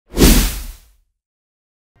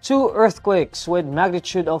Two earthquakes with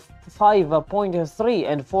magnitude of 5.3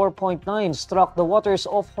 and 4.9 struck the waters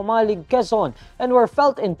of Jomalig, Quezon, and were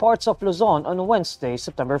felt in parts of Luzon on Wednesday,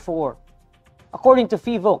 September 4. According to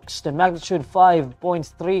PHIVOLCS, the magnitude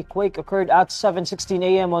 5.3 quake occurred at 7:16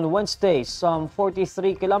 a.m. on Wednesday, some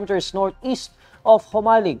 43 kilometers northeast of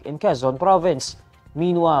Jomalig in Quezon Province.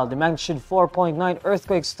 Meanwhile, the magnitude 4.9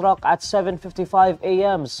 earthquake struck at 7:55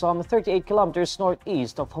 a.m., some 38 kilometers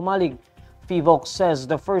northeast of Jomalig. PHIVOLCS says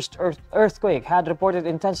the first earthquake had reported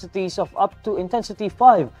intensities of up to intensity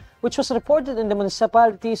 5, which was reported in the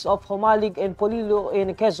municipalities of Jomalig and Polillo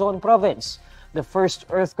in Quezon Province. The first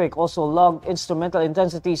earthquake also logged instrumental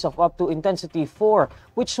intensities of up to intensity 4,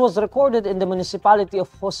 which was recorded in the municipality of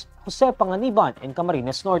Jose Panganiban in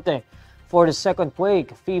Camarines Norte. For the second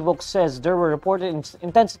quake, PHIVOLCS says there were reported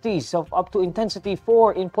intensities of up to intensity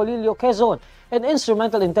 4 in Polillo, Quezon, and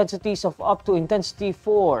instrumental intensities of up to intensity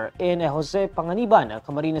 4 in Jose Panganiban,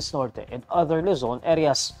 Camarines Norte, and other Luzon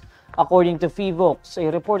areas. According to PHIVOLCS,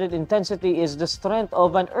 a reported intensity is the strength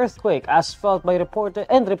of an earthquake as felt by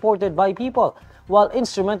reported by people, while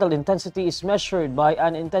instrumental intensity is measured by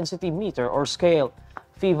an intensity meter or scale.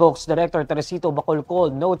 PHIVOLCS Director Teresito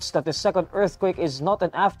Bacolcol notes that the second earthquake is not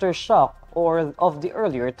an aftershock or of the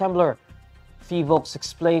earlier trembler. PHIVOLCS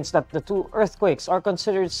explains that the two earthquakes are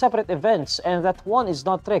considered separate events and that one is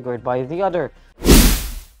not triggered by the other.